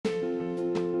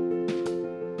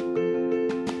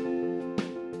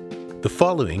The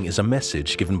following is a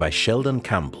message given by Sheldon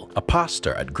Campbell, a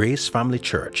pastor at Grace Family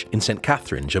Church in St.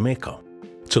 Catherine, Jamaica.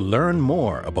 To learn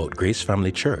more about Grace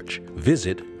Family Church,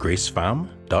 visit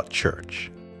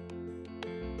gracefam.church.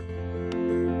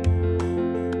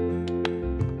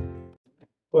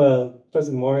 Well,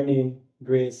 good morning,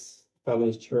 Grace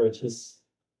Family Church. It's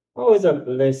always a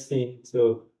blessing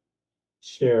to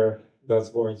share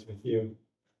God's words with you.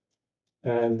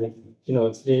 And,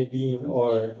 today being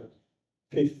our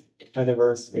 5th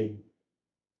anniversary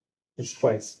is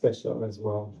quite special as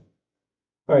well.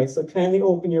 All right, so kindly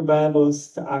open your Bibles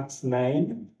to Acts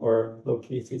 9 or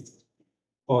locate it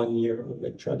on your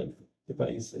electronic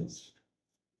devices.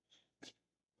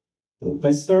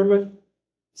 My sermon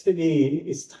today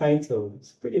is titled,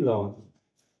 it's pretty long,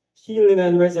 Healing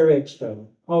and Resurrection,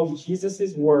 how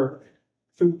Jesus' work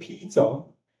through Peter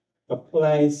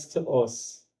applies to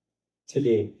us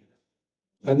today.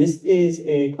 And this is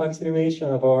a continuation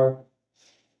of our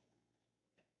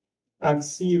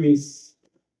Acts series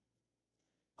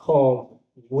called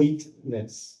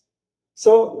Witness.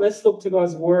 So let's look to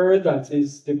God's word that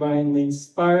is divinely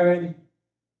inspired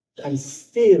and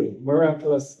still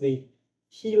miraculously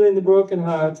healing the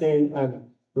brokenhearted and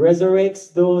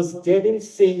resurrects those dead in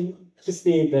sin to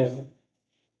save them.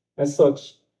 As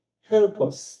such, help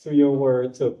us through your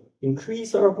word to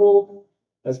increase our hope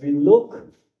as we look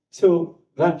to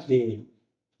that day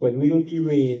when we will be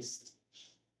raised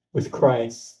with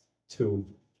Christ too.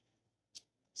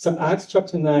 So Acts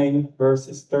chapter 9,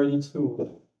 verses 32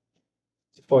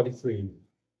 to 43.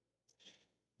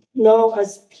 Now,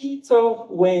 as Peter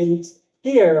went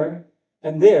here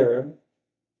and there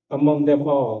among them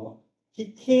all, he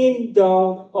came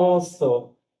down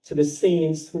also to the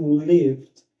saints who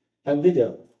lived at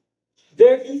Lydda.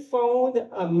 There he found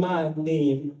a man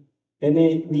named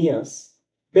Aeneas,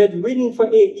 bedridden for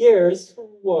 8 years, who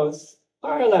was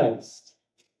paralyzed.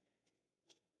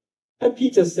 And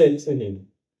Peter said to him,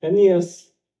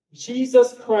 Aeneas,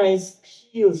 Jesus Christ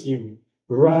heals you.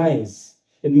 Rise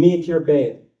and make your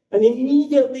bed. And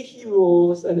immediately he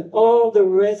rose, and all the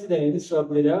residents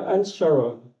of Lydda and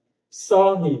Sharon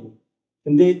saw him,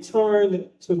 and they turned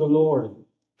to the Lord.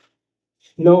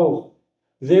 Now,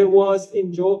 there was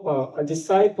in Joppa a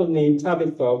disciple named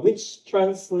Tabitha, which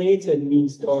translated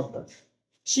means daughter.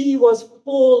 She was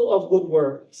full of good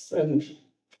works and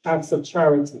acts of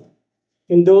charity.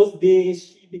 In those days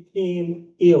she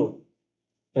became ill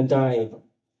and died.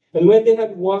 And when they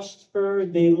had washed her,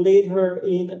 they laid her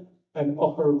in an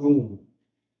upper room.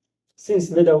 Since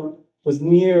Lydda was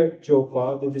near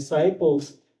Joppa, the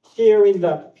disciples, hearing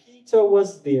that Peter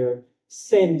was there,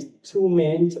 sent two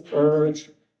men to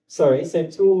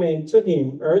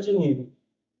him, urging him,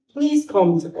 please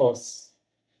come to us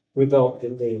without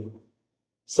delay.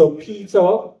 So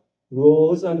Peter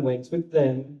rose and went with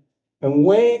them, and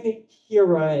when he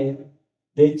arrived,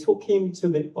 they took him to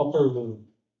the upper room.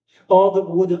 All the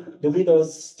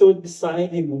widows stood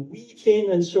beside him,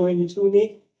 weeping and showing the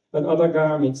tunic and other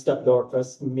garments that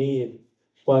Dorcas made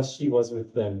while she was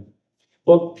with them.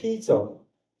 But Peter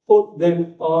put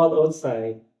them all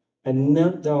outside and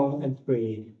knelt down and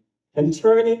prayed. And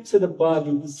turning to the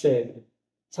body, he said,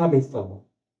 Tabitha,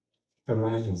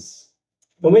 arise.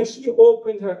 And when she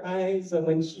opened her eyes and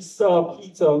when she saw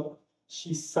Peter,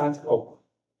 she sat up.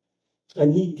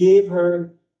 And he gave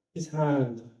her his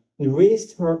hand and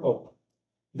raised her up.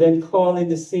 Then calling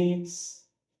the saints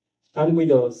and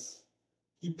widows,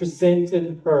 he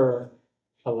presented her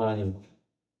alive.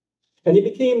 And he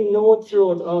became known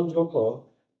throughout all Joppa,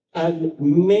 and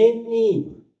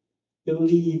many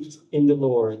believed in the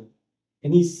Lord.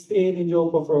 And he stayed in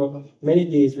Joppa for many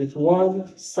days with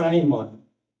one Simon,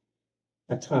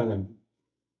 a tanner.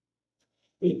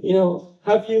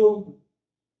 Have you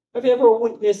ever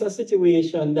witnessed a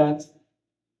situation that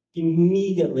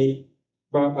immediately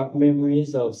brought back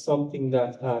memories of something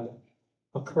that had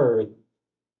occurred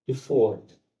before?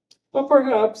 Or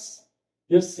perhaps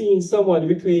you've seen someone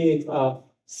recreate a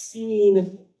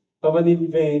scene of an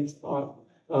event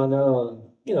on a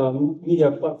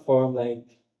media platform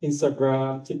like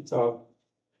Instagram, TikTok,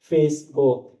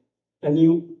 Facebook, and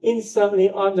you instantly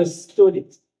understood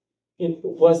it. It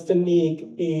was to make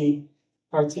a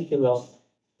particular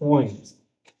point.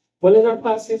 Well, in our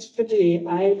passage today,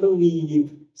 I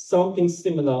believe something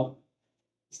similar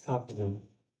is happening.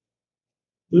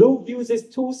 Luke uses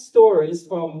two stories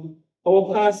from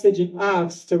our passage in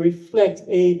Acts to reflect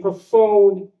a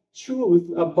profound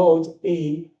truth about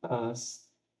a past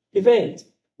event,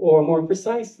 or more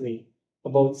precisely,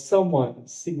 about someone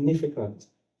significant.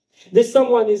 This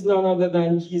someone is none other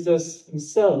than Jesus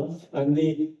himself, and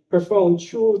the profound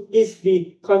truth is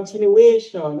the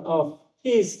continuation of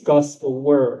his gospel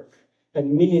work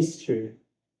and ministry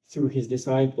through his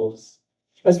disciples.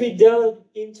 As we delve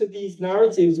into these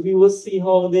narratives, we will see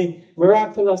how the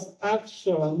miraculous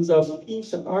actions of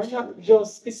Peter are not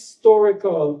just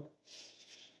historical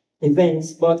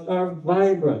events, but are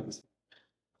vibrant,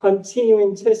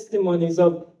 continuing testimonies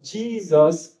of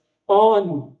Jesus'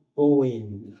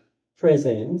 ongoing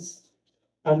presence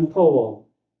and power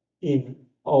in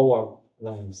our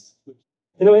lives.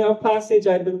 In our passage,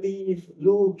 I believe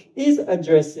Luke is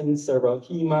addressing several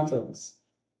key matters.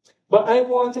 But I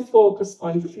want to focus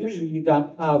on three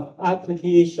that have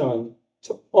application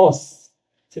to us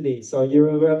today. So you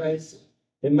will realize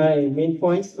in my main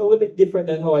points a little bit different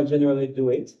than how I generally do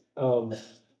it.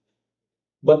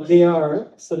 But they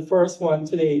are, so the first one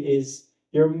today is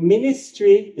your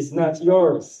ministry is not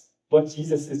yours, but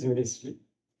Jesus' ministry.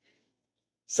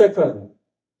 Second,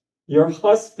 your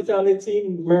hospitality,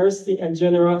 mercy, and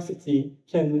generosity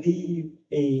can leave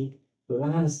a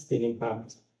lasting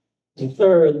impact. And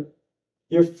third,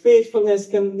 your faithfulness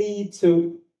can lead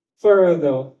to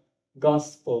further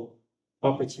gospel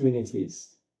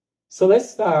opportunities. So let's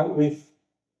start with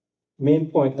main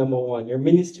point number one. Your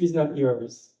ministry is not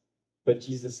yours, but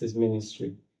Jesus'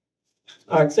 ministry.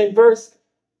 All right, so in verse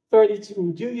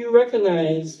 32, do you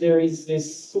recognize there is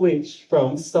this switch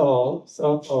from Saul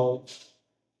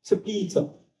to Peter?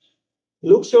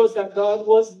 Luke shows that God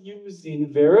was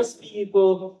using various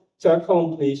people to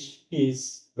accomplish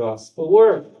his gospel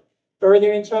work.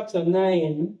 Earlier in chapter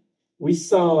 9, we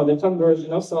saw the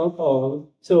conversion of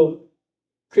Saul to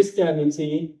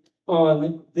Christianity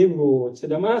on the road to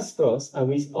Damascus, and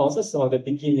we also saw the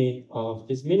beginning of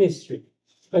his ministry.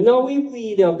 And now we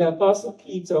read of the Apostle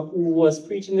Peter, who was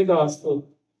preaching the gospel of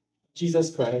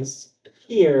Jesus Christ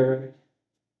here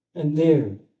and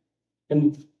there.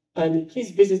 And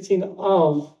he's visiting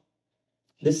of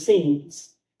the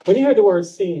saints. When you hear the word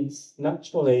saints,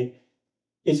 naturally,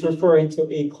 it's referring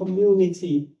to a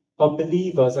community of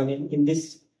believers. And in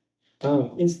this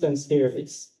instance here,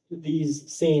 it's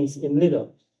these saints in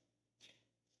little.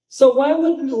 So why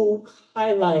would Luke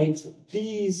highlight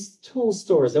these two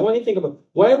stories? I want you to think about,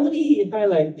 why would he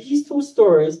highlight these two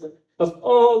stories of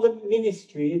all the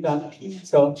ministry that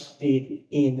Peter did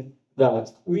in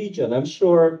that region? I'm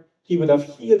sure he would have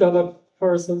healed other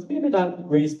persons, maybe not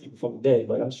raised people from the dead,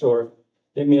 but I'm sure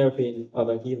there may have been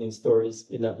other healing stories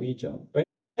in that region. Right?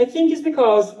 I think it's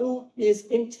because Luke is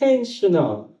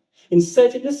intentional in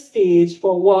setting the stage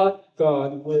for what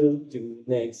God will do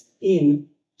next in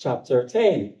chapter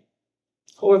 10.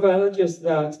 However, I'll address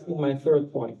that in my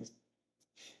third point.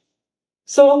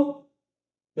 So,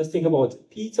 let's think about it.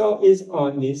 Peter is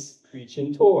on this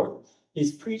preaching tour.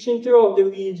 He's preaching throughout the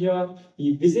region.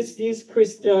 He visits these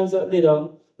Christians at Lydda,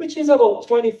 which is about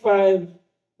 25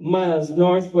 miles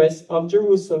northwest of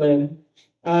Jerusalem.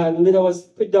 And Lydda was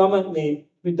predominantly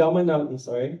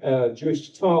a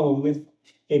Jewish town with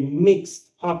a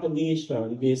mixed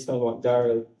population based on what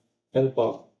Darrell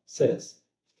Elbach says.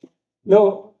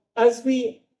 Now, as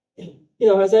we,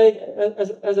 as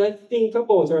I think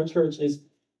about our church's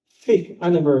 5th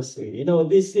anniversary,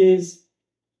 this is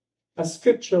a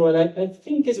scripture that I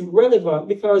think is relevant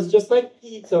because just like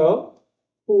Peter,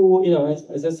 who,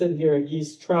 as I said here,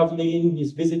 he's traveling,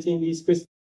 he's visiting these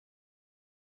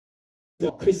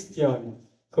Christian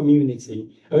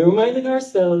community. And we're reminding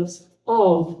ourselves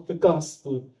of the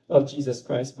gospel of Jesus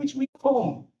Christ, which we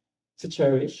come to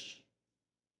cherish.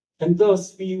 And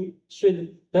thus we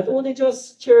should not only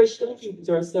just cherish and keep it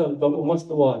to ourselves, but we must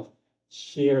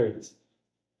share it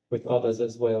with others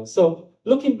as well. So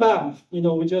looking back, we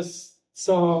just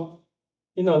saw,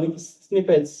 little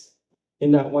snippets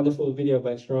in that wonderful video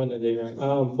by Sharona there.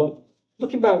 But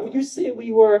looking back, would you say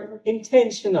we were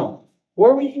intentional?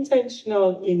 Were we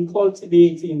intentional in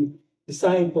cultivating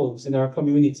disciples in our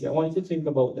community? I want you to think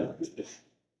about that.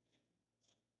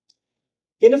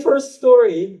 In the first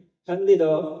story, and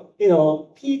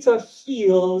Peter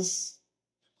heals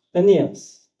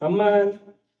Aeneas, a man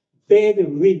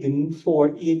bedridden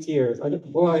for 8 years. I don't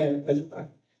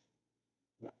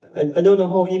know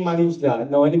how he managed that.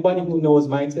 Now, anybody who knows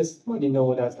my testimony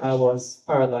know that I was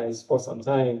paralyzed for some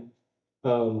time,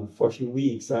 for a few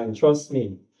weeks, and trust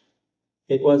me,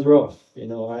 it was rough.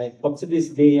 Up to this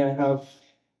day, I have,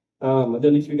 I don't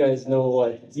know if you guys know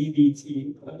what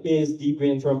DBT is, deep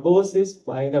brain thrombosis.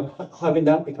 I ended up having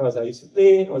that because I used to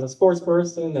play, I was a sports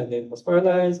person, and then was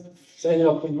paralyzed. So I ended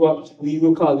up with what we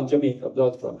will call in Jamaica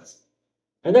blood clots.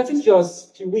 And that is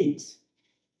just 2 weeks.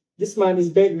 This man is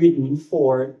bedridden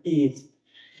for 8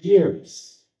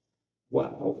 years.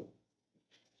 Wow.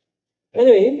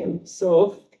 Anyway,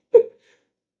 so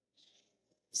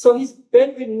he's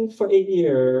bedridden for 8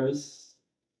 years.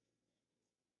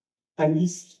 and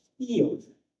he's healed.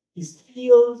 He's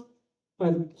healed by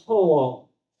the power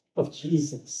of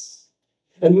Jesus.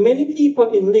 And many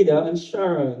people in Lydda and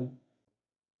Sharon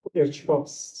put their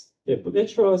trust. They put their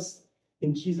trust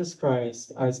in Jesus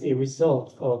Christ as a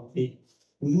result of the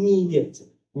immediate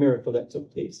miracle that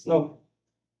took place. Now,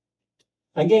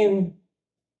 again,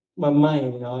 my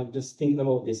mind, I'm just thinking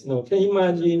about this. Can you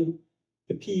imagine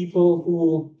the people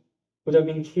who would have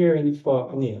been caring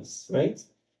for Aeneas, right?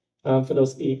 For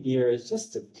those 8 years,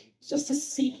 just to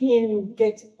see him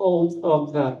get out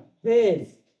of that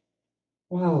bed.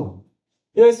 Wow.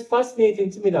 It's fascinating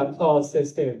to me that Paul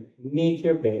says to him, make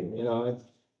your bed,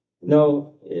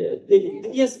 No, the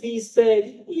ESV said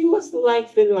he was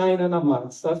likely lying on a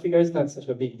mat, so I figure it's not such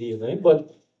a big deal, right?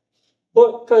 But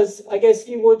because I guess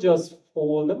he would just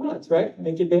fold the mat, right?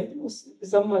 Make it bed.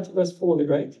 It's a mat, just fold it,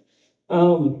 right?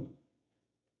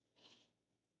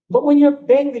 But when you're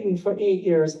begging for 8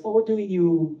 years, how do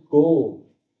you go?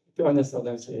 If you understand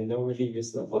what I'm saying, don't relieve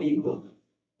yourself. How do you go?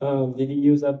 Did he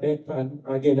use a bedpan?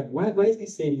 Again, why is he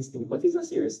saying this thing? What is a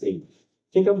serious thing?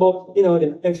 Think about,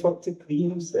 the effort to clean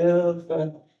himself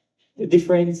and the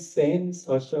different scents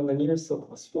or showing yourself.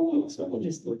 What's wrong with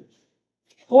this dude?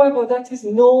 However, that is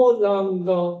no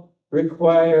longer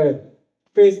required.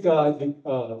 Praise God,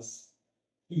 because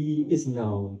he is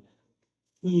now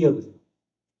healed.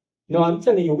 No, I'm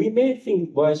telling you, we may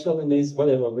think, boy, Sheldon is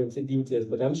whatever, with the details,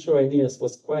 but I'm sure Aeneas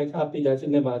was quite happy that he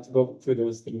never had to go through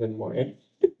those things anymore. Eh?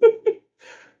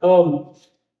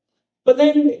 But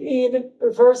then in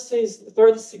verses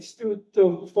 36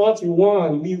 to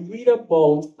 41, we read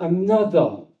about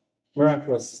another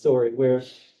miraculous story where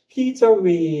Peter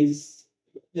raised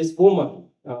this woman,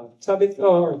 Tabitha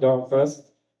or Dorcas,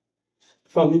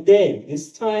 from the dead,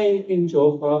 this time in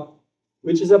Joppa,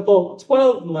 which is about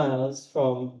 12 miles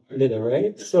from Lydda,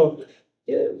 right? So,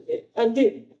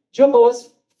 Joppa was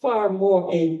far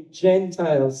more a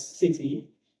Gentile city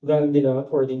than Lydda,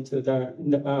 according to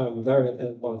Darren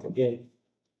Elbont again.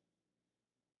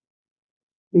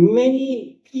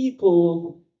 Many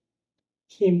people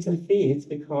came to faith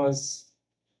because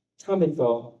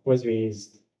Tabitha was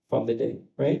raised from the dead,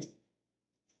 right?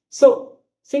 So,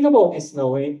 think about this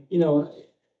now, right?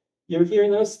 You're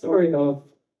hearing a story of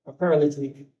a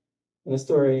paralytic and a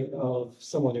story of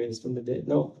someone raised from the dead.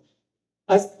 Now,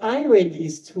 as I read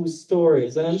these two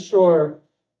stories, and I'm sure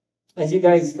as you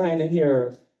guys kind of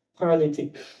hear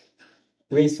paralytic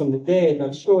raised from the dead,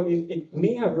 I'm sure it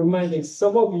may have reminded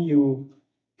some of you,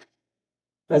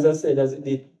 as I said, as it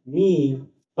did me,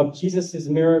 of Jesus'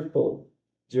 miracle.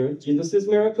 Jesus'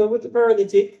 miracle with the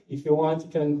paralytic. If you want, you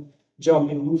can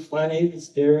jump in Luke 5, it's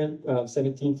there in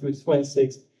 17 through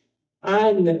 26.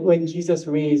 And when Jesus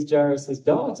raised Jairus'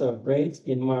 daughter, right,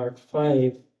 in Mark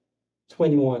 5,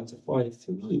 21 to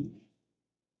 43.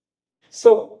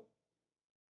 So,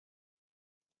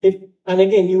 and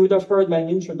again, you would have heard my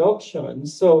introduction.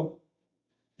 So,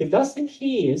 if that's the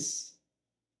case,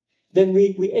 then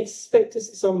we expect to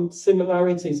see some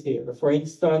similarities here. For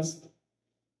instance,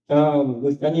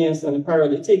 with Aeneas and the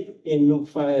paralytic in Luke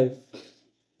 5,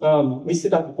 we see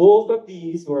that both of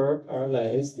these were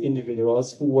paralyzed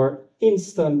individuals who were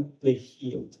instantly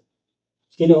healed.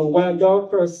 While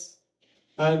Dorcas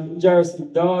and Jairus'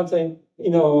 daughter,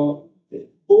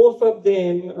 both of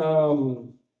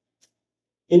them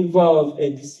involve a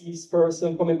deceased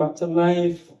person coming back to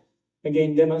life,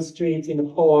 again demonstrating the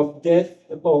power of death,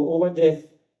 the power over death.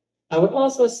 I would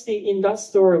also see in that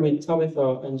story with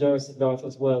Tabitha and Jairus' daughter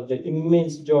as well, the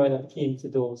immense joy that came to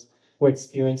those who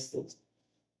experienced it.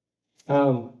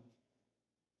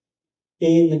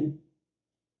 In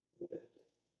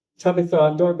Tabitha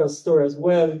and Dorcas' story as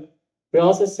well, we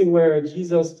also see where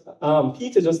Jesus,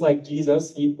 Peter, just like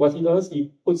Jesus, what he does,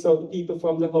 he puts out the people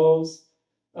from the house.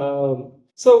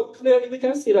 So clearly we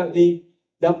can see that the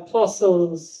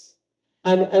apostles,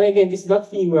 and again, this is not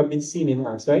theme we have been seeing in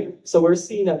Acts, right? So we're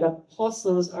seeing that the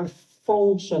apostles are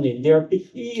functioning, they're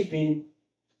behaving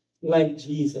like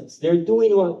Jesus. They're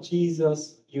doing what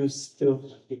Jesus used to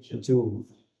do.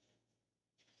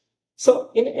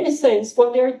 So in essence,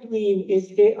 what they're doing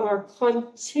is they are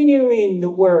continuing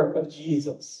the work of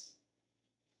Jesus.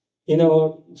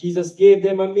 Jesus gave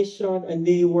them a mission and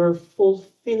they were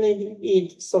fulfilling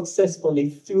it successfully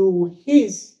through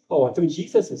his power, through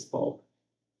Jesus' power.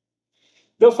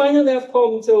 Now finally I've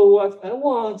come to what I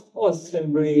want us to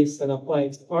embrace and apply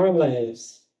to our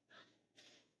lives,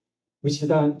 which is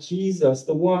that Jesus,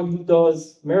 the one who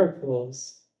does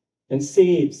miracles and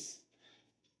saves,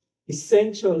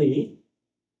 essentially,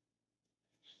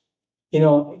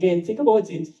 again, think about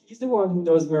it. He's the one who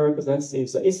does miracles and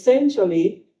saves. So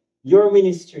essentially, your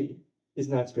ministry is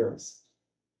not yours.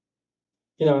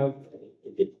 You know,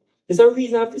 there's a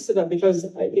reason I have to say that because,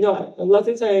 a lot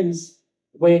of times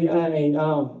when I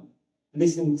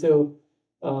listen to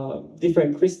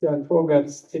different Christian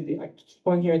programs, I keep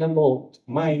on hearing about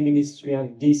my ministry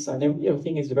and this, and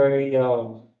everything is very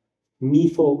me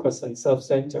focused and self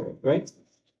centered, right?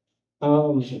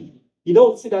 You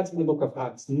don't see that in the book of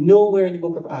Acts. Nowhere in the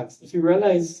book of Acts. If you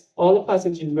realize all the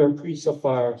passages were preached so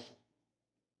far,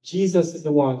 Jesus is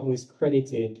the one who is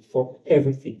credited for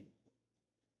everything,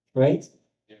 right?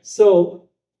 Yeah. So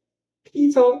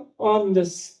Peter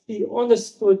he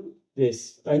understood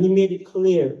this and he made it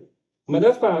clear. Matter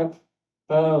of fact,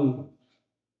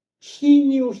 he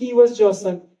knew he was just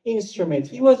an instrument.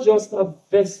 He was just a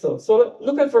vessel. So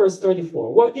look at verse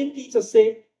 34. What did Peter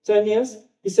say to Aeneas?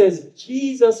 He says,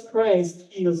 Jesus Christ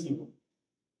heals you.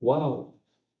 Wow.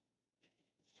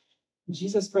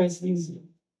 Jesus Christ heals you.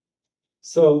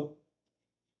 So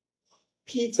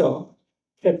Peter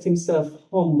kept himself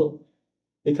humble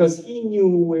because he knew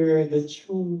where the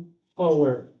true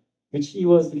power, which he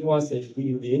was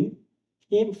wielding,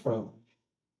 came from.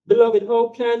 Beloved, how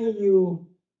can you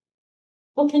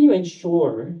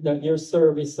ensure that your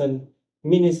service and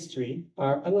ministry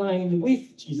are aligned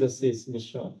with Jesus'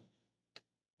 mission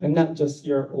and not just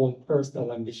your own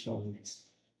personal ambitions?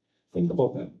 Think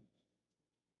about that.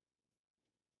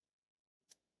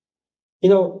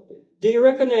 Do you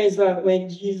recognize that when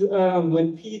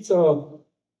Peter,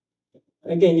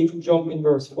 again, you can jump in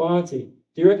verse 40,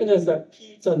 do you recognize that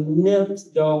Peter knelt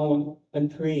down and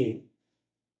prayed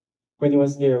when he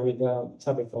was there with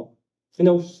Tabitha?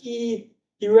 He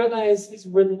realized his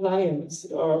reliance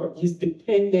or his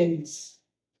dependence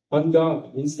on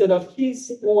God instead of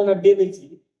his own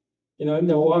ability.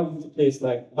 Walking to a place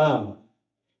like, bam,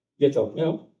 get up,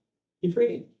 he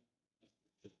prayed.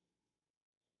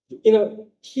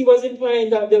 He was implying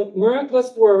that the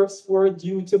miraculous works were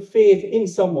due to faith in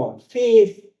someone,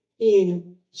 faith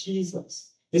in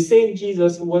Jesus, the same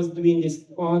Jesus who was doing this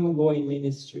ongoing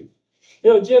ministry.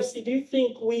 Jeffsy, do you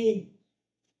think we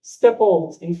step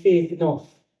out in faith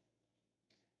enough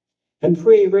and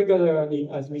pray regularly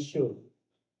as we should?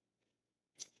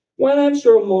 Well, I'm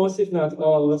sure most, if not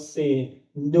all, will say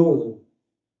no.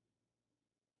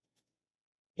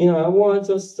 I want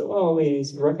us to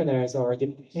always recognize our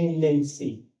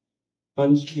dependency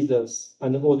on Jesus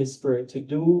and the Holy Spirit to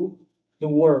do the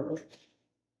work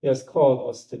He has called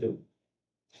us to do.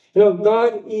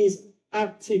 God is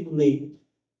actively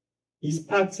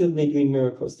doing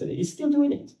miracles today. He's still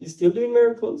doing it. He's still doing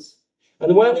miracles.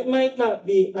 And while it might not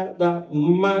be at that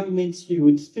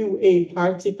magnitude through a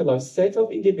particular set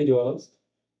of individuals,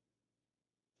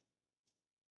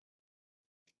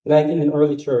 like in an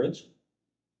early church,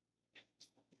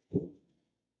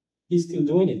 He's still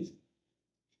doing it.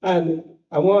 And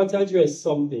I want to address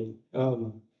something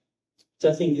which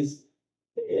I think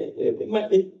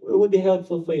it would be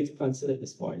helpful for you to consider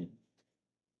this morning.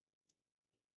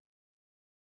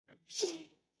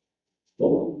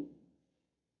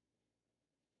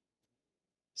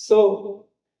 So,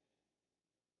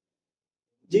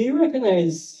 do you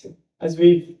recognize, as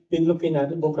we've been looking at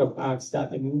the book of Acts,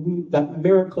 that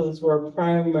miracles were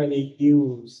primarily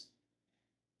used?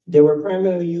 They were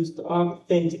primarily used to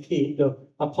authenticate the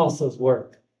apostles'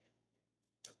 work.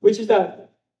 Which is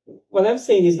that, what I'm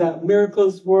saying is that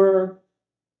miracles were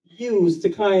used to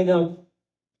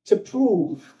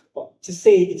prove, to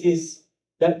say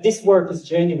that this work is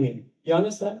genuine. You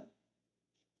understand?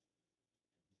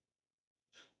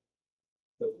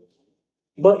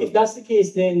 But if that's the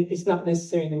case, then it's not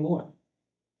necessary anymore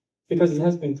because it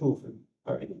has been proven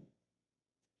already.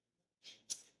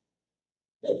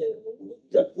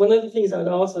 One of the things I'd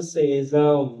also say is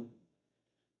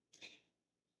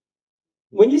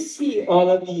when you see all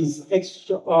of these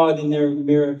extraordinary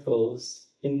miracles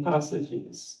in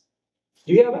passages,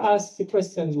 do you ever ask the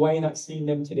questions why you're not seeing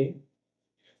them today?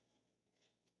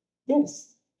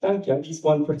 Yes. Thank you. At least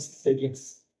one person said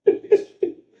yes.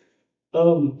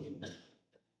 When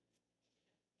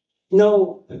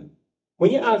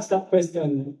you ask that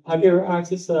question, have you ever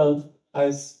asked yourself,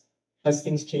 has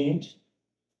things changed?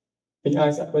 When you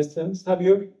ask that question, have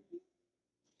you?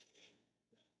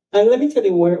 And let me tell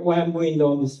you why I'm going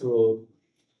down this road.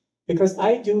 Because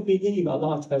I do believe a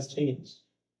lot has changed.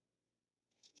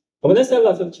 And when I say a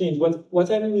lot has changed,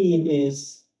 what I mean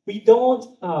is we don't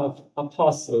have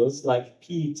apostles like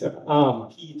Peter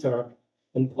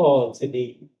and Paul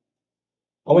today.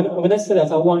 And when I say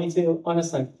that, I want you to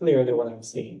understand clearly what I'm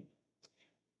saying.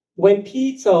 When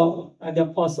Peter and the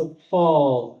apostle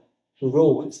Paul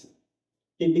wrote,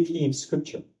 it became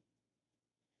scripture.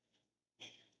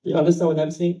 You understand what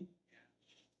I'm saying?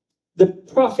 The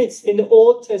prophets in the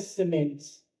Old Testament,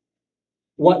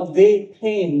 what they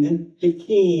penned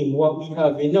became what we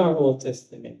have in our Old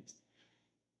Testament.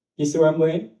 You see where I'm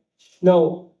going?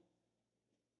 No.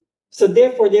 So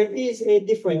therefore, there is a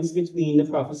difference between the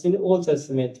prophets in the Old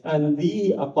Testament and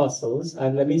the apostles,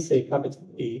 and let me say capital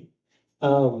A,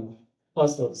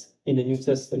 apostles in the New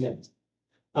Testament.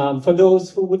 For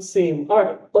those who would say, all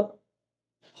right, but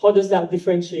how does that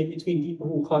differentiate between people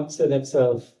who consider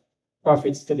themselves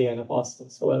prophets today and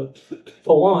apostles? Well,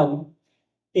 for one,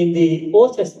 in the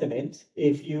Old Testament,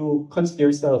 if you consider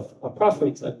yourself a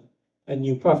prophet and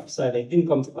you prophesy that it didn't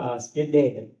come to pass, you're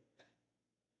dead,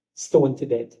 stoned to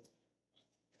death.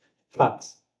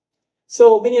 Facts.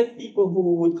 So many people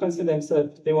who would consider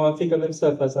themselves, they want to think of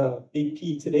themselves as a big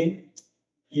P today,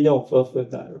 you don't fulfill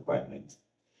that requirement.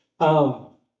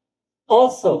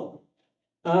 Also,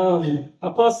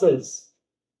 apostles,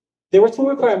 there were two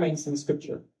requirements in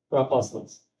Scripture for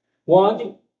apostles.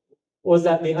 One was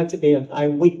that they had to be an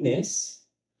eyewitness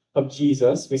of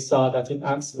Jesus. We saw that in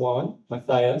Acts 1,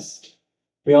 Matthias.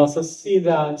 We also see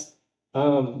that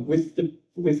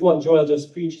with what Joel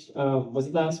just preached, was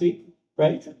it last week,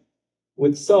 right?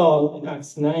 With Saul in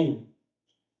Acts 9.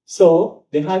 So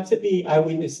they had to be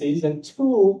eyewitnesses, and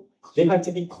two, they had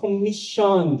to be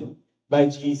commissioned by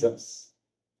Jesus.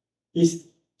 These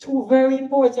two very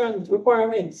important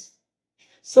requirements.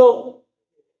 So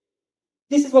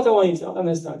this is what I want you to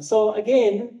understand. So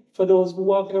again, for those who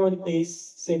walk around the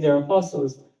place saying they're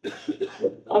apostles,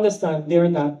 understand they're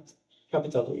not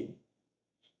capital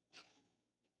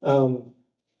A.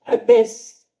 At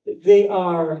best, they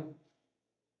are,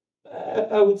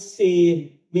 I would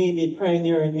say, maybe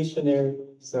pioneering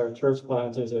missionaries or church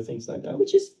planters or things like that,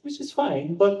 which is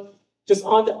fine. But just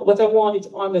what I want you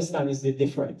to understand is the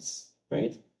difference,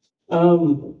 right?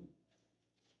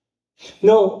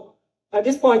 No, at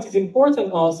this point, it's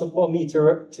important also for me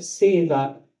to say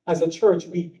that as a church,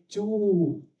 we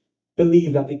do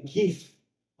believe that the gift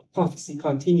of prophecy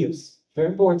continues. Very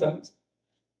important.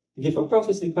 The gift of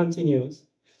prophecy continues.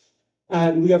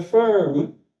 And we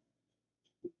affirm,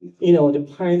 the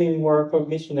pioneering work of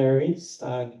missionaries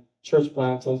and church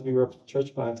planters. We were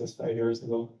church planters 5 years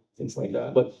ago, things like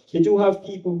that. But you do have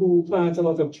people who plant a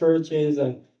lot of churches,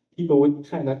 and people would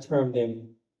kind of term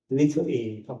them little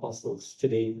a apostles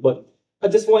today. But I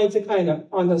just wanted to kind of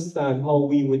understand how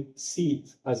we would see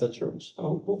it as a church.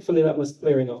 Hopefully that was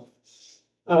clear enough.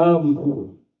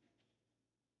 All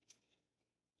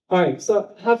right,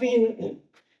 so having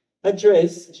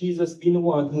addressed Jesus being the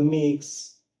one who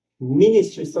makes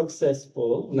ministry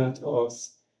successful, not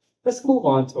us, let's move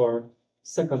on to our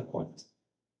second point.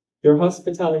 Your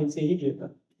hospitality,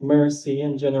 your mercy,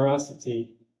 and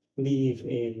generosity leave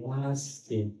a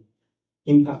lasting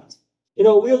impact.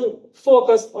 We'll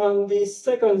focus on the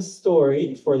second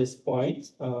story for this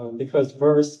point, because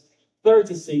verse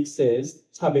 36 says,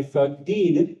 Tabitha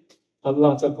did a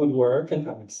lot of good work and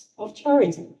acts of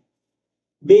charity.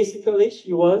 Basically,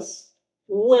 she was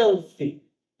wealthy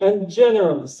and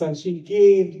generous, and she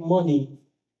gave money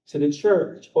to the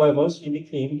church. However, she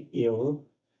became ill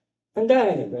and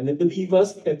died, and the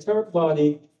believers kept her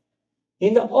body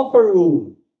in the upper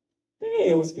room.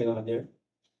 Hey, what's going on there?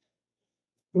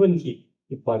 You wouldn't keep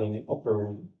your body in the upper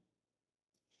room.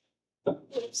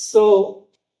 So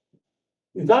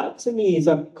that to me is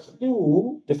a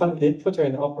clue. The fact that they put her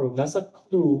in the upper room, that's a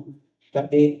clue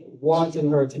that they wanted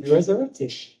her to be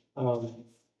resurrected.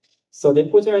 So they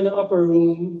put her in the upper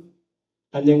room,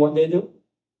 and then what they do?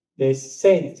 They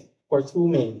sent for two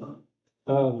men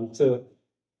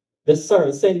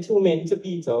sent two men to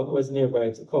Peter, who was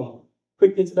nearby, to come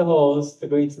quickly to the house to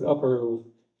go into the upper room,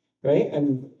 right?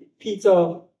 And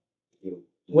Peter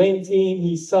went in,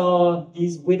 he saw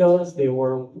these widows, they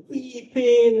were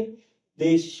weeping.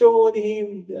 They showed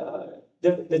him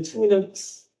the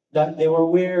tunics that they were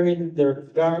wearing, their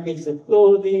garments and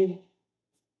clothing.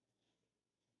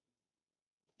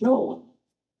 No,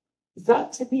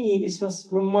 that to me is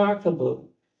just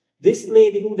remarkable. This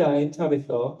lady who died,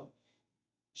 Tabitha,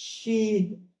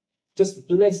 she just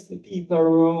blessed the people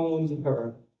around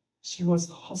her. She was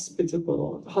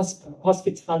hospitable.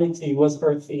 Hospitality was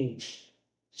her thing.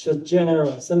 She was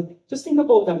generous. And just think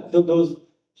about that, those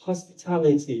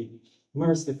hospitality,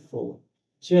 merciful,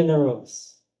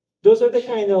 generous. Those are the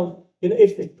kind of,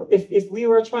 if we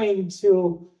were trying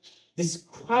to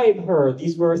describe her,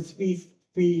 these were three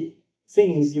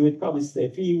things you would probably say,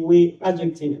 three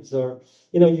adjectives, or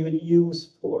you would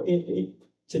use for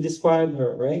to describe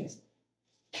her, right?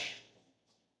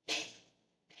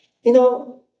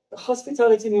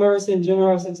 Hospitality, mercy, and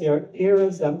generosity are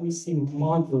areas that we see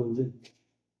modeled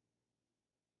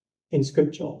in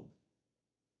Scripture.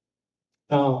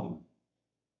 Um,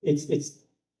 it's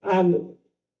and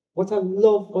what I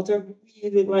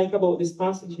really like about this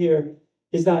passage here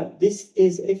is that this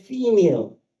is a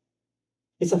female.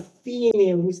 It's a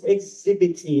female who's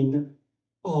exhibiting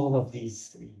all of these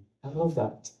three. I love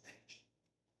that.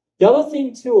 The other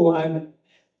thing too, and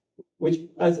which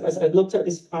as I looked at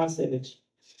this passage,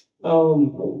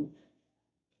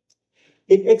 it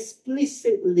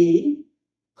explicitly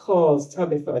calls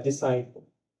Tabitha a disciple.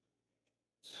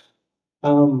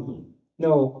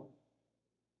 No,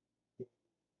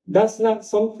 that's not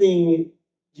something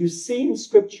you see in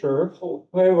scripture.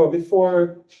 However,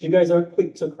 before you guys are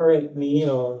quick to correct me,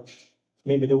 or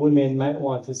maybe the women might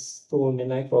want to stone me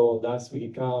like last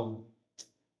week,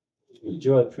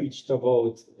 Joel preached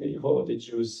about how the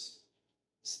Jews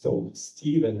stoned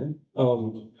Stephen.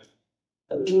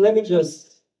 Let me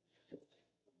just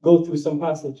go through some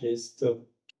passages to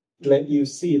let you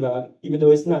see that even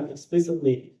though it's not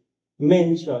explicitly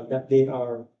mentioned that they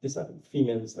are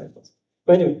female disciples.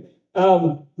 But anyway,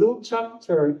 Luke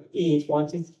chapter 8, 1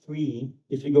 to 3,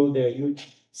 if you go there, you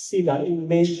see that it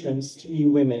mentions three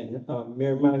women,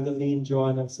 Mary Magdalene,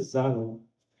 Joanna, and Susanna,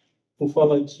 who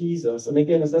followed Jesus. And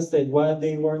again, as I said, while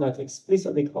they were not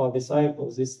explicitly called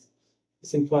disciples, it's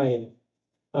implying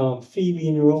Phoebe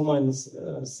in Romans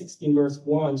 16 verse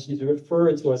 1, she's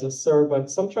referred to as a servant.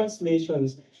 Some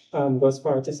translations go as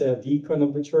far to say a deacon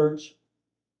of the church,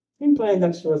 implying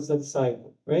that she was a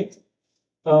disciple, right?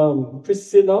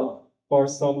 Priscilla, or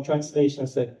some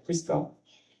translations said Prisca,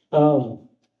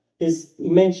 is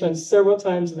mentioned several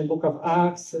times in the book of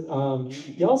Acts.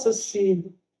 You also see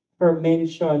her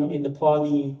mentioned in the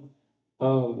Pauline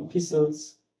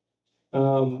epistles.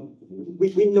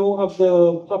 We know of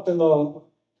the popular,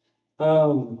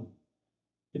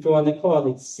 if you want to call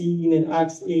it, scene in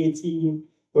Acts 18,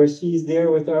 where she's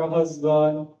there with her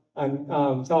husband and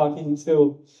talking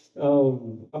to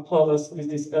Apollos, who is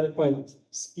this eloquent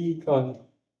speaker,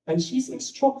 and she's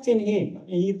instructing him.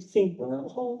 And you think, well,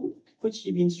 how could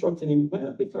she be instructing him?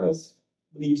 Well, because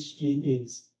I believe she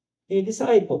is a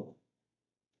disciple.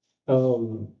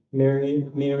 Mary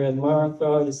and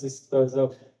Martha, the sisters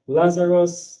of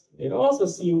Lazarus, they also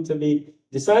seem to be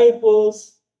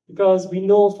disciples because we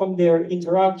know from their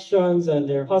interactions and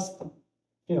their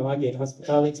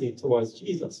hospitality towards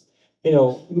Jesus.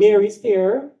 Mary's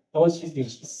there, and what she's doing,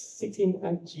 she's sitting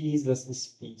at Jesus'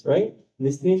 feet, right?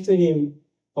 Listening to him.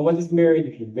 And what is Mary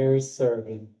doing? Mary's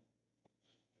serving.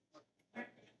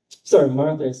 Sorry,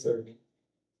 Martha is serving.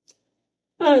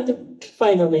 And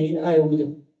finally, I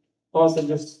would also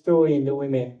just throw in the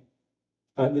women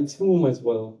at the tomb as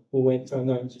well, who went to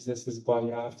anoint Jesus'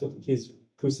 body after his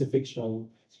crucifixion.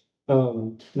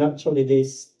 Naturally, they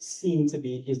seem to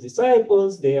be his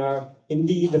disciples. They are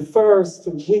indeed the first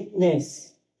to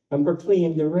witness and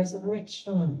proclaim the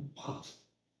resurrection. Wow.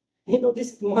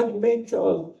 This is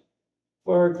monumental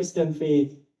for our Christian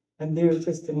faith and their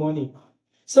testimony.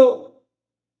 So,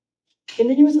 in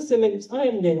the New Testament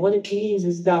time, then, what it means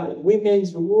is that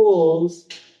women's roles,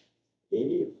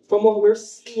 from what we're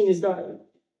seeing, is that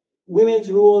women's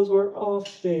roles were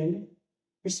often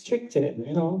restricted,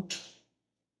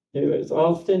 It was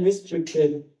often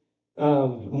restricted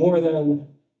more than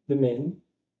the men.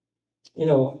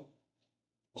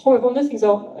 However, one of the things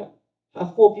I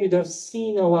hope you'd have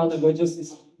seen a while ago, just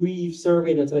this brief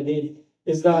survey that I did,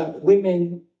 is that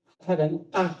women had an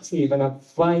active and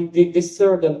they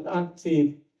served an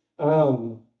active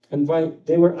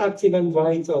they were active and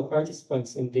vital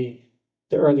participants in the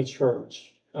early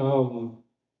church. And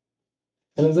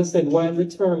as I said, while the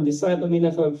term disciple may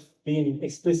not have been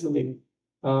explicitly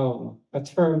a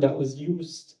term that was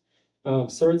used,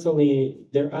 certainly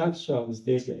their actions,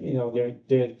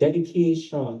 their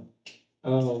dedication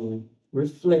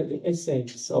reflect the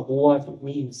essence of what it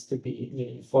means to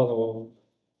be a follower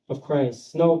of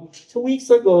Christ. Now, 2 weeks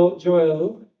ago,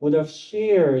 Joel would have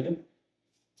shared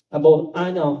about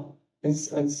Anna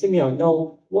and Simeon.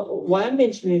 Now, why I'm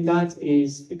mentioning that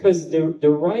is because the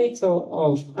writer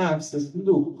of Acts is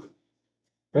Luke,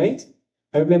 right?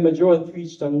 I remember Joel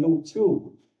preached on Luke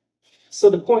too. So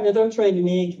the point that I'm trying to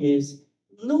make is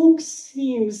Luke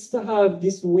seems to have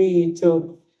this way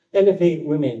to elevate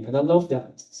women, and I love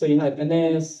that. So you had you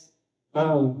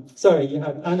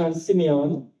had Anna and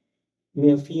Simeon,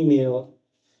 male, female,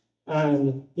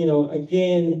 and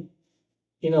again,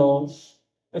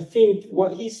 I think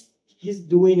what he's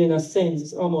doing in a sense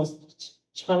is almost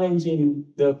challenging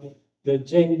the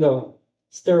gender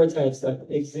stereotypes that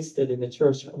existed in the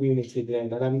church community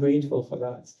then, and I'm grateful for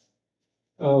that.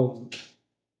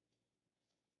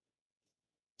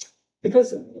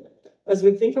 Because as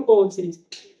we think about it,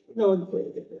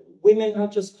 women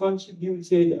have just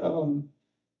contributed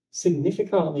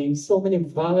significantly in so many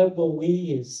valuable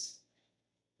ways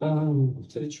to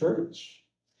the church.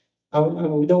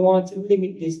 And we don't want to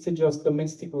limit this to just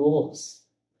domestic roles.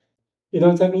 You know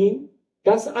what I mean?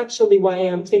 That's actually why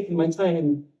I'm taking my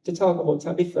time to talk about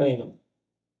Tabitha.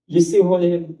 You see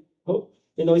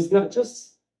it's not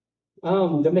just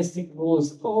domestic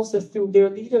roles, also through their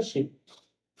leadership.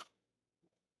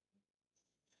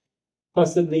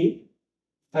 Possibly,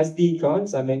 as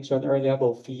deacons, I mentioned earlier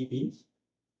about Phoebe,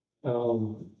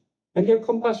 and their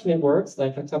compassionate works,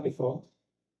 like a Tabitha.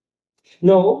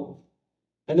 No,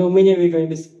 I know many of you are going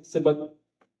to say, but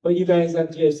you guys are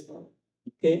just,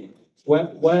 okay?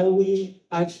 While we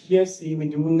at GFC, we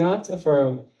do not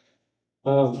affirm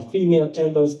female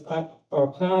elders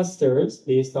or pastors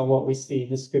based on what we see in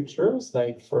the scriptures,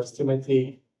 like 1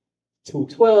 Timothy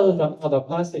 2:12 and other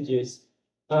passages.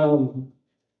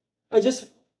 I just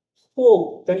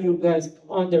hope that you guys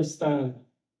understand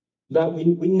that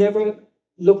we never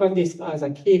look at this as a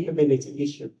capability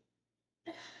issue.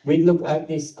 We look at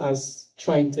this as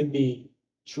trying to be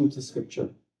true to scripture.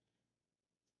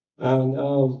 And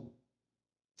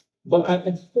but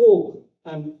I'm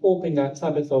hoping that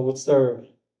Tabitha would serve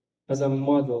as a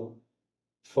model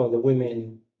for the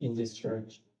women in this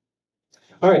church.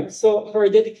 All right, so her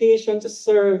dedication to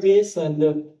service and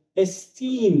the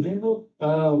esteem,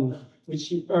 which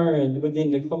she earned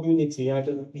within the community, I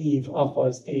believe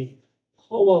offers a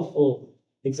powerful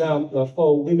example of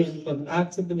how women can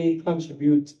actively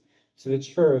contribute to the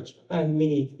church and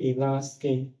make a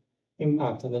lasting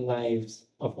impact on the lives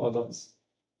of others.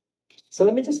 So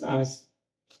let me just ask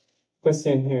a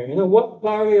question here. What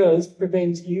barriers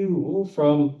prevent you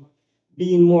from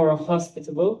being more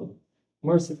hospitable,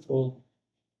 merciful,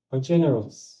 or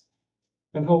generous?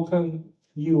 And how can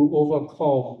you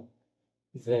overcome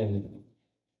them?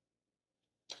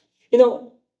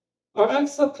 Our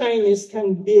acts of kindness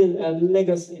can build a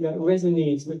legacy that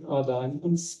resonates with others and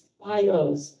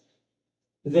inspires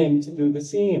them to do the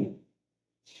same.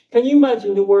 Can you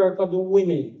imagine the work of the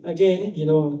women? Again,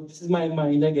 this is my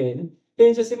mind again. Can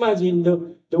you just imagine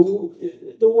the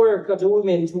work of the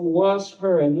women to wash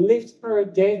her and lift her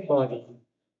dead body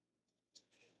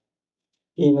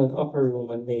in an upper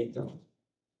room and lay it down?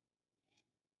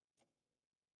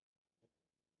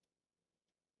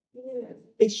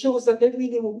 It shows that they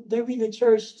really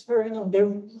church her, they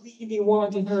really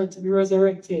wanted her to be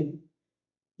resurrected.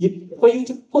 For you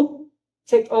to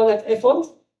take all that effort,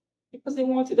 because they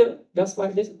wanted her. That's why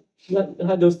they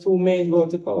had those two men go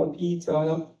to call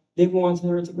Peter. They wanted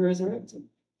her to be resurrected.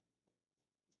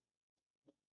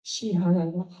 She had a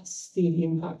lasting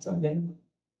impact on them.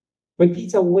 When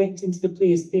Peter went into the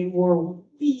place, they were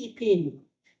weeping.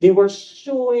 They were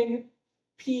showing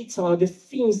Peter the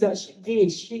things that she did.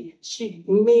 She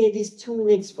made these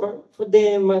tunics for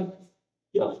them. And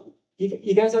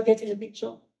you guys are getting the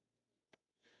picture?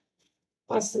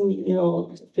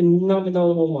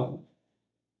 Phenomenal woman.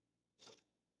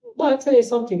 But I'll tell you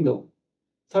something though.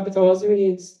 Tabitha was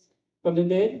raised from the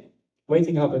dead.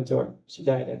 Waiting happened to her. She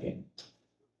died again.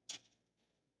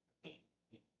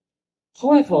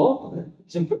 However,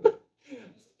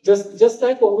 just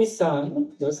like what we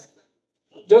sang, just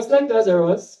like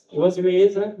Lazarus, he was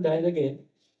raised and died again.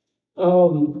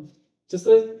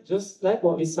 Just like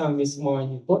what we sang this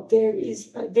morning. But there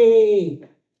is a day,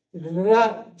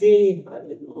 hallelujah,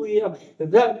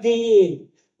 that day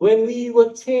when we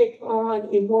will take on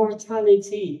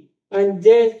immortality and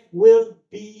death will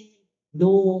be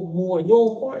no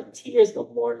more tears, no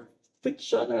more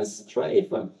friction and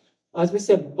strife. As we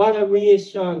said,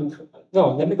 variation.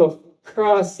 No, let me go.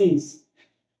 Crosses.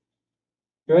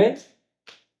 Right?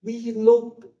 We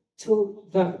look to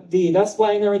that day. That's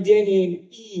why in our DNA,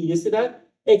 you see that?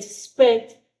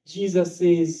 Expect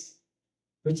Jesus'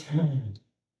 return.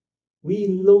 We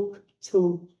look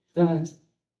to that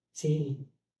day.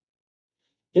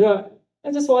 I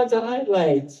just want to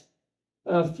highlight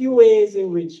a few ways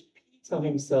in which Peter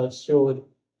himself showed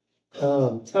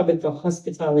Tabitha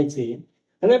hospitality.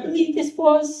 And I believe this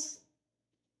was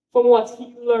from what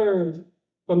he learned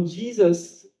from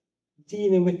Jesus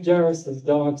dealing with Jairus'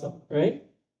 daughter, right?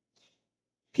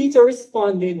 Peter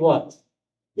responded what?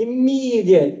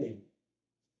 Immediately.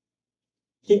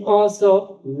 He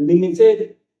also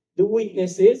limited the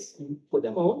witnesses, put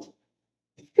them out,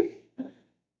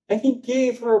 and he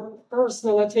gave her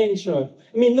personal attention.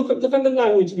 I mean, look at the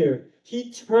language here.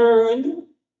 He turned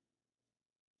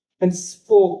and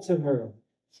spoke to her.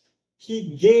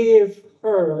 He gave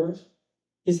her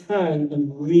his hand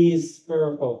and raised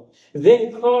her up.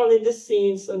 Then calling the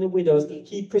saints and the widows,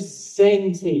 he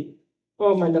presented.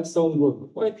 Oh man, that sounds good.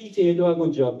 Why Peter, you do a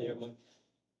good job there, man.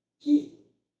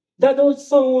 That don't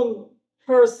sound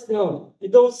personal.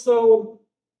 It don't sound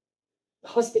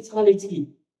hospitality.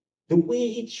 The way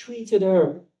he treated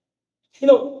her. You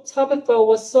know, Tabitha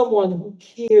was someone who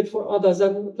cared for others.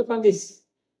 And look at this.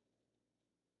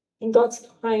 In God's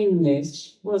kindness,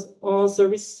 she was also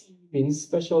receiving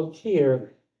special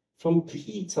care from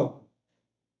Peter,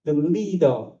 the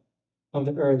leader of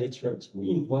the early church.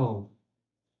 Wow.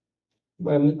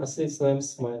 When I say so, I'm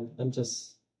smiling. I'm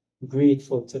just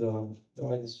grateful to them.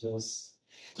 God is just,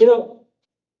 you know,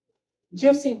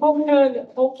 Jesse, you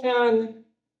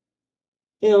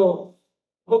know,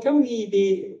 how can we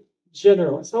be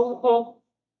generous? How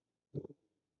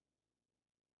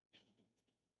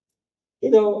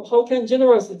can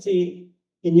generosity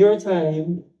in your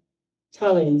time,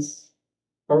 talents,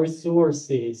 or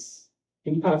resources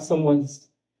impact someone's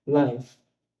life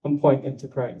and point them to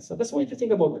Christ? So that's what you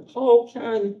think about it. How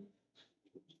can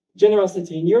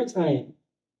generosity in your time,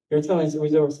 your talents and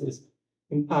resources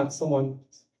impact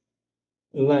someone's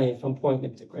life and point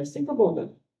them to Christ? Think about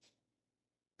that.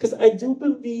 Because I do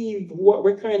believe what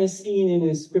we're kind of seeing in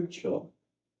the scripture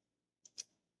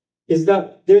is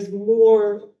that there's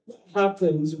more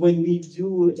happens when we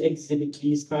do exhibit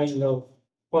these kind of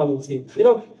qualities.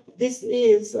 This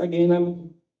is, again,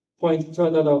 I'm pointing to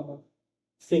another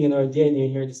thing in our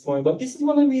DNA here this morning, but this is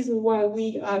one of the reasons why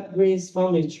we at Grace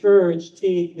Family Church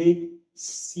take the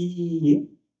C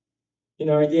in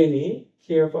our DNA,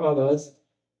 care for others,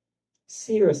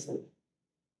 seriously.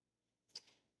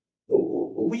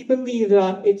 We believe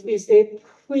that it is a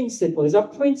principle. It's a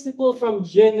principle from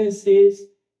Genesis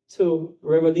to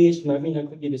Revelation. I mean, I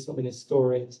could give you so many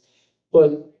stories,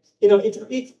 but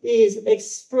it is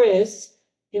expressed.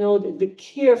 The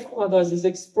care for others is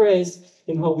expressed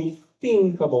in how we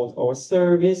think about our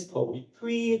service, how we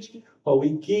preach, how we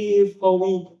give, how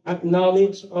we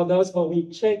acknowledge others, how we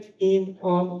check in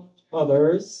on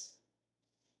others,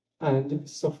 and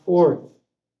so forth.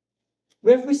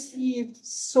 We've received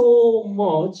so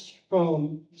much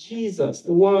from Jesus,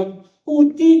 the one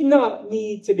who did not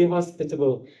need to be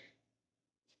hospitable,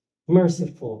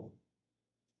 merciful,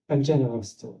 and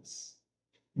generous to us.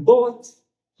 But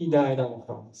he died on the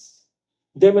cross,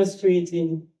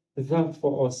 demonstrating that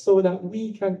for us so that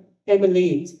we can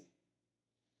emulate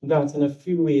that in a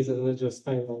few ways that I just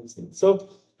highlighted. So,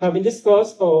 having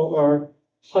discussed how our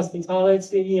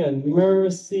hospitality and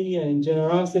mercy and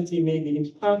generosity may be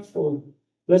impactful,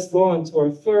 let's go on to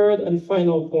our third and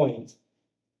final point.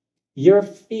 Your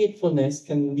faithfulness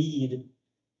can lead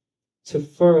to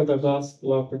further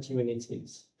gospel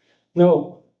opportunities.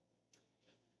 Now,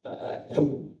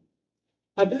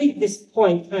 I believe this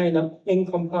point kind of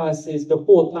encompasses the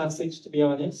whole passage, to be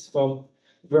honest, from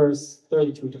verse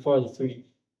 32 to 43.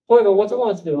 However, what I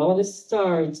want to do, I want to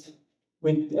start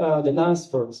with the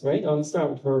last verse, right? I want to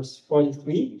start with verse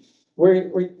 43,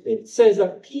 where it says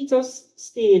that Peter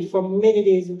stayed for many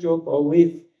days in Joppa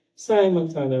with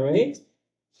Simon Tanner, right?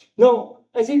 Now,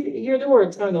 as you hear the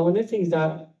word Tanner, one of the things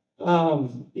that,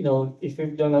 if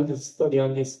you've done a study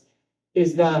on this,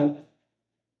 is that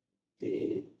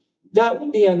that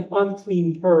would be an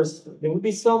unclean person. There would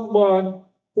be someone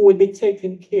who would be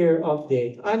taking care of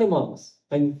the animals.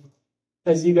 And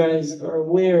as you guys are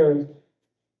aware,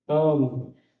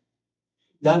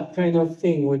 that kind of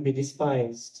thing would be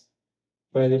despised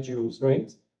by the Jews,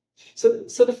 right?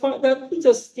 So the fact that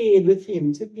Peter stayed with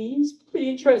him, to me, is pretty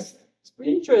interesting. It's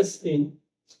pretty interesting.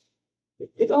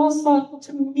 It also,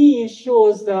 to me,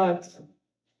 shows that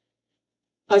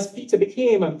as Peter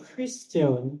became a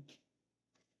Christian,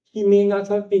 he may not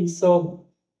have been so,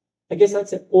 I guess I'd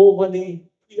say, overly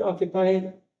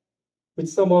preoccupied with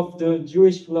some of the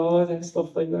Jewish laws and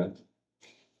stuff like that.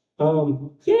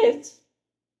 Yet,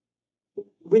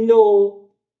 we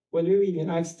know when we read in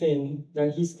Acts 10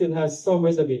 that he still has some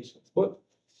reservations.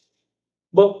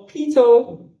 But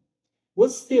Peter will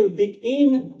still be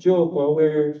in Joppa,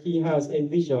 where he has a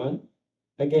vision.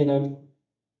 Again, I'm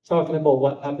talking about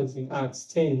what happens in Acts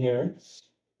 10 here,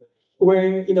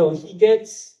 where, he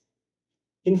gets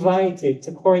invited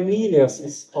to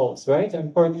Cornelius' house, right?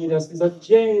 And Cornelius is a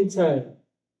Gentile.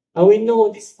 And we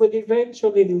know this will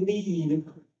eventually lead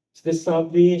to the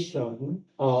salvation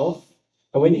of,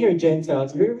 and when you hear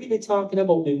Gentiles, we're really talking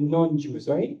about the non-Jews,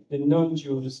 right? The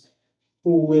non-Jews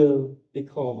who will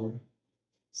become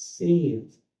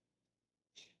saved.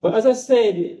 But as I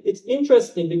said, it's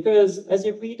interesting because as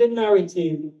you read the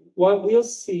narrative, what we'll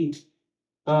see,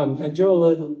 and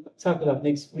Joel will tackle that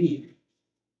next week,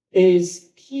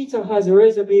 is Peter has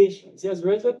reservations. He has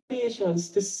reservations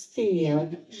to stay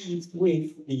and eat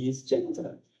with these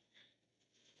Gentiles.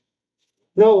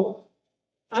 Now,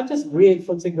 I'm just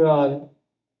grateful to God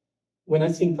when I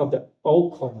think of the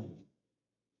outcome.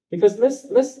 Because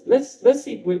let's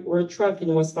see, we're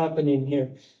tracking what's happening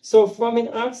here. So from in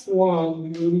Acts 1, we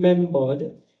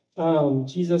remembered,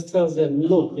 Jesus tells them,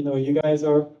 look, you guys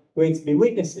are going to be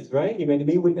witnesses, right? You're going to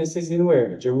be witnesses in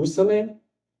where? Jerusalem,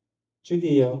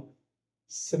 Judea,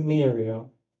 Samaria,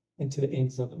 and to the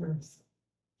ends of the earth.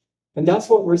 And that's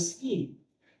what we're seeing.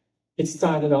 It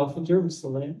started off in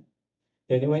Jerusalem,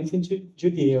 then it went into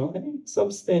Judea, and in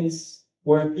some sense,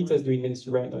 where Peter's doing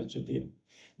ministry right now is Judea.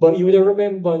 But you would have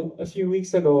remembered a few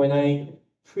weeks ago when I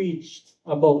preached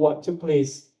about what took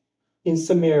place in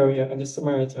Samaria and the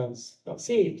Samaritans got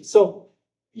saved. So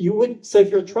if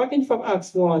you're tracking from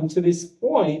Acts 1 to this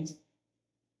point,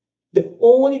 the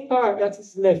only part that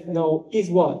is left now is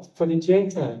what? For the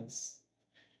Gentiles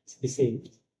to be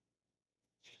saved.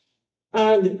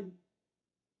 And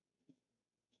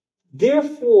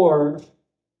therefore,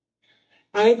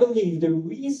 I believe the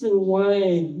reason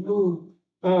why Luke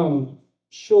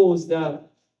shows that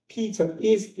Peter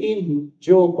is in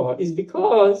Joppa is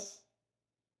because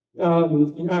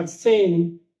in Acts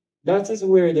 10, that is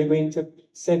where they're going to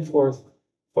send forth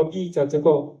for Peter to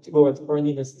go to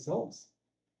Cornelius' house.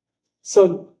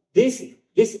 So this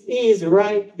is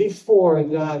right before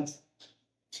that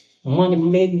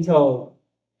monumental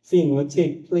thing will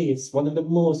take place, one of the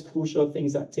most crucial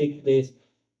things that take place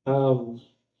in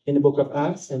the book of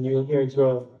Acts, and you'll hear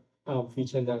Joel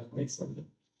featuring that next Sunday.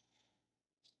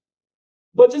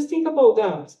 But just think about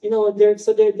that.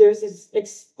 There's this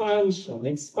expansion,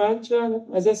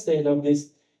 as I said, of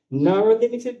this narrow,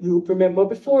 limited group. Remember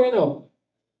before,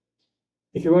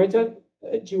 if you weren't a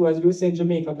Jew, as we say in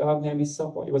Jamaica, the name is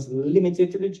supper. It was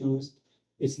limited to the Jews.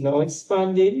 It's now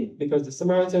expanded because the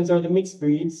Samaritans are the mixed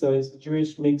breed, so it's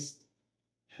Jewish mixed.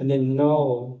 And then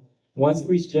now, once it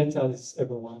reaches Gentiles, it's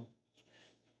everyone.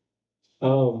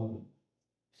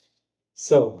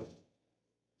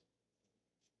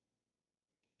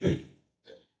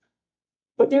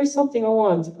 But there's something I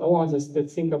want us to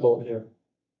think about here.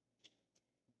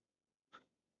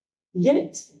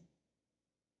 Yet,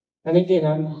 and again,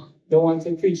 I don't want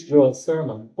to preach Joel's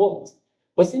sermon, but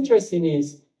what's interesting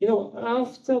is,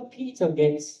 after Peter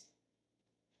gets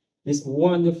this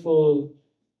wonderful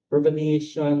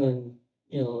revelation and,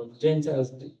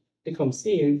 Gentiles become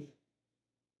saved,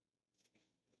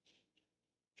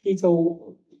 Peter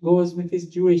goes with his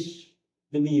Jewish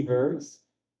believers,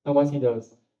 and what he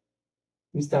does?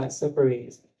 He starts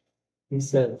separating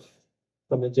himself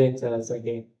from the Gentiles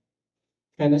again,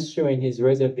 kind of showing his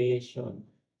reservation.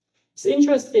 It's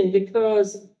interesting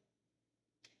because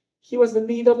he was the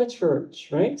leader of the church,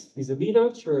 right? He's the leader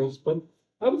of the church, but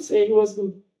I would say he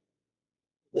wasn't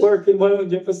working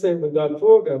 100% with God's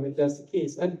program, if that's the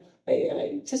case. And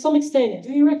to some extent,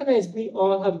 do you recognize we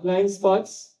all have blind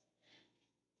spots?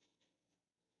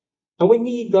 And we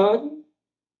need God,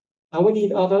 and we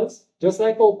need others, just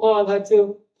like how Paul had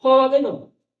to go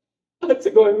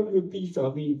and with Peter,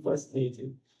 being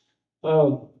fascinated.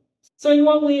 So in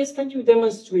what ways can you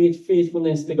demonstrate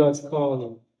faithfulness to God's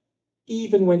calling,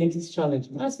 even when it is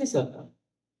challenging? Ask yourself that.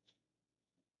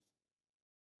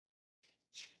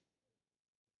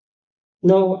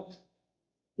 Now,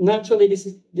 naturally, this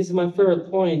is my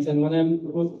third point, and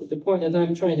the point that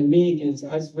I'm trying to make is,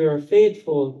 as we are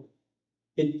faithful,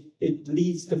 it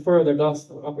leads to further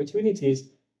gospel opportunities.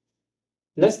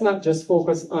 Let's not just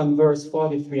focus on verse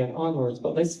 43 and onwards,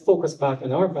 but let's focus back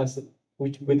on our passage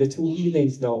with the two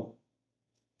healings now.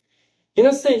 In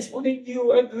a sense, wouldn't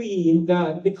you agree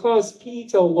that because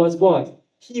Peter was what?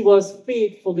 He was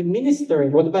faithfully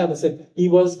ministering. What the Bible said, he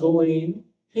was going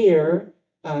here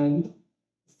and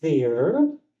there,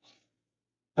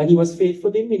 and he was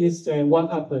faithfully ministering.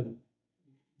 What happened?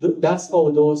 That's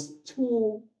how those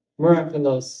two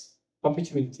miraculous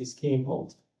opportunities came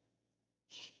out.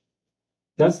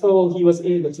 That's how he was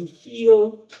able to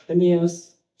heal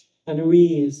Aeneas and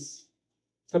raise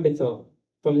Tabitha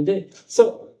from the dead.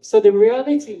 So the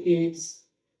reality is,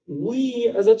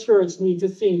 we as a church need to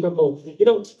think about,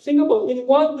 in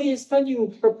what ways can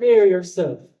you prepare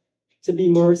yourself to be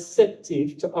more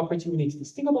receptive to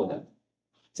opportunities? Think about that.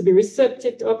 To be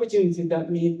receptive to opportunities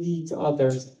that may lead to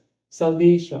others'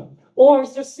 salvation. Or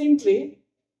just simply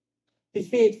be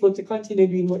faithful to continue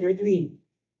doing what you're doing.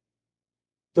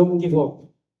 Don't give up.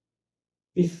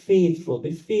 Be faithful.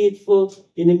 Be faithful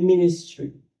in the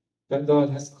ministry that God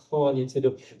has called you to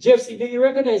do. Jeffrey, do you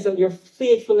recognize that your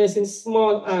faithfulness in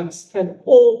small acts can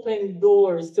open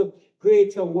doors to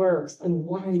greater works and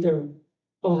wider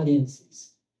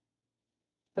audiences?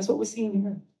 That's what we're seeing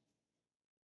here.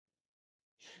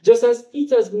 Just as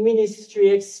Peter's ministry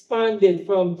expanded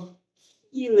from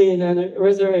healing and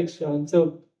resurrection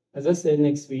to as I said,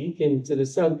 next week, into the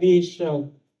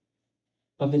salvation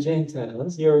of the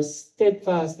Gentiles. Your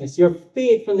steadfastness, your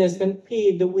faithfulness can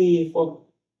pave the way for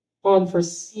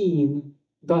unforeseen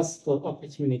gospel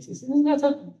opportunities. Isn't that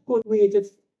a good way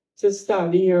to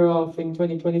start the year off in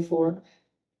 2024?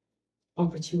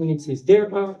 Opportunities.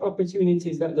 There are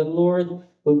opportunities that the Lord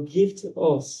will give to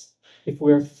us if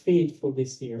we are faithful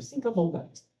this year. Think about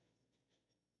that.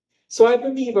 So I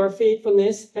believe our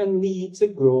faithfulness can lead to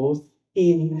growth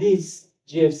in this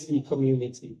GFC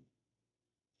community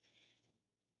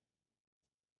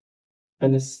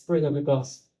and the spread of the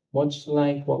gospel, much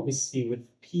like what we see with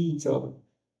Peter,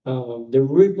 the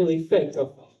ripple effect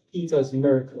of Peter's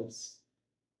miracles.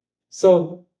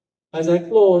 So as I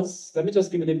close, let me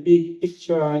just give you the big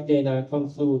picture and then I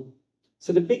conclude.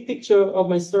 So the big picture of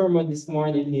my sermon this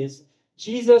morning is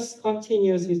Jesus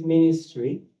continues his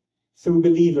ministry through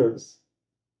believers,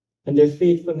 and their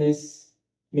faithfulness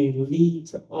may lead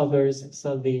to others'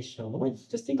 salvation.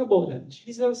 Just think about that.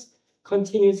 Jesus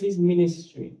continues his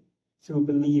ministry through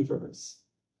believers,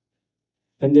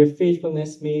 and their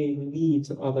faithfulness may lead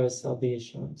to others'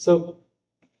 salvation. So,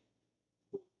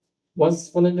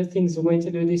 what's one of the things we're going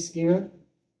to do this year?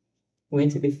 We're going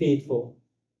to be faithful.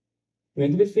 We're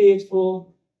going to be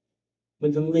faithful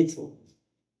with the little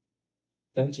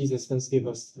that Jesus has given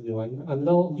us to do, and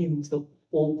allow him to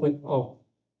open up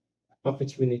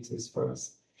opportunities for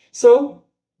us. So,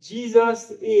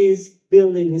 Jesus is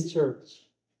building his church,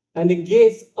 and the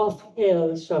gates of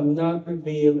hell shall not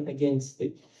prevail against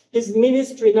it. His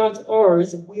ministry, not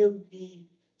ours, will be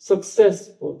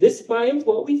successful, despite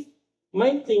what we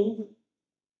might think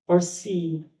or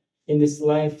see in this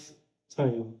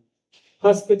lifetime.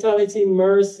 Hospitality,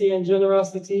 mercy, and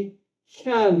generosity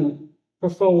can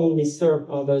profoundly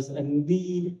serve others and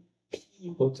lead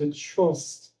people to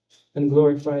trust and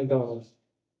glorify God.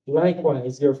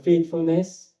 Likewise, your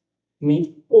faithfulness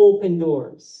may open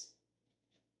doors,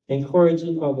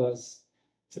 encouraging others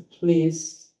to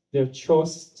place their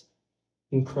trust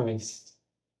in Christ.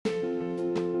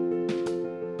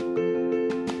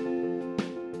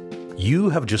 You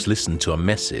have just listened to a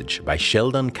message by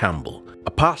Sheldon Campbell,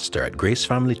 a pastor at Grace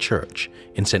Family Church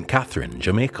in St. Catherine,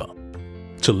 Jamaica.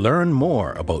 To learn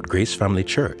more about Grace Family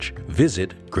Church,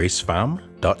 visit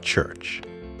gracefam.church.